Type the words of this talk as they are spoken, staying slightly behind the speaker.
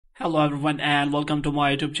Hello everyone and welcome to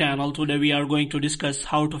my YouTube channel. Today we are going to discuss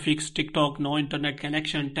how to fix TikTok no internet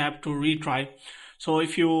connection, tap to retry. So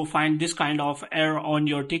if you find this kind of error on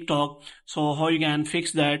your TikTok, so how you can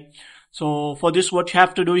fix that? So for this, what you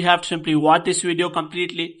have to do, you have to simply watch this video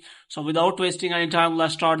completely. So without wasting any time,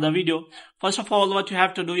 let's start the video. First of all, what you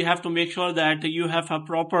have to do, you have to make sure that you have a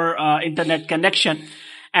proper internet connection.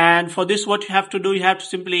 And for this, what you have to do, you have to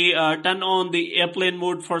simply turn on the airplane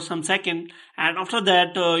mode for some second. And after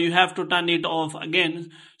that, you have to turn it off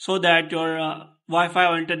again so that your Wi-Fi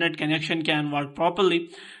or internet connection can work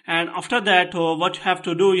properly. And after that, what you have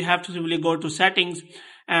to do, you have to simply go to settings.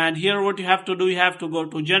 And here what you have to do, you have to go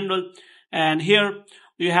to general. And here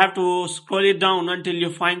you have to scroll it down until you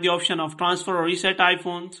find the option of transfer or reset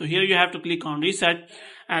iPhone. So here you have to click on reset.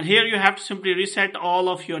 And here you have to simply reset all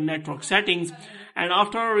of your network settings. And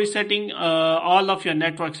after resetting all of your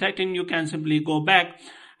network settings, you can simply go back.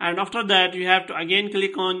 And after that, you have to again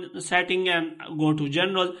click on setting and go to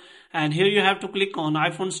general. And here you have to click on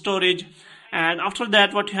iPhone storage. And after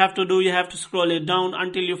that, what you have to do, you have to scroll it down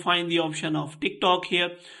until you find the option of TikTok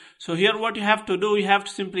here. So here what you have to do, you have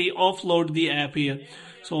to simply offload the app here.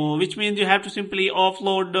 So which means you have to simply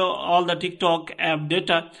offload all the TikTok app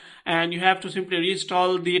data. And you have to simply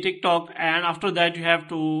reinstall the TikTok, and after that you have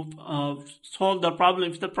to solve the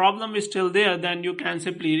problem. If the problem is still there, then you can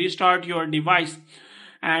simply restart your device,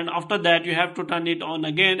 and after that you have to turn it on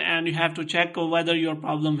again and you have to check whether your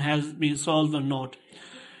problem has been solved or not.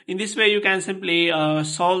 In this way you can simply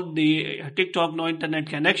solve the TikTok no internet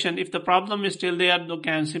connection. If the problem is still there, you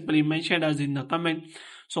can simply mention us in the comment.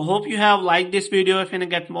 So hope you have liked this video. If you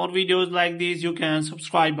want to get more videos like this, you can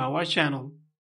subscribe our channel.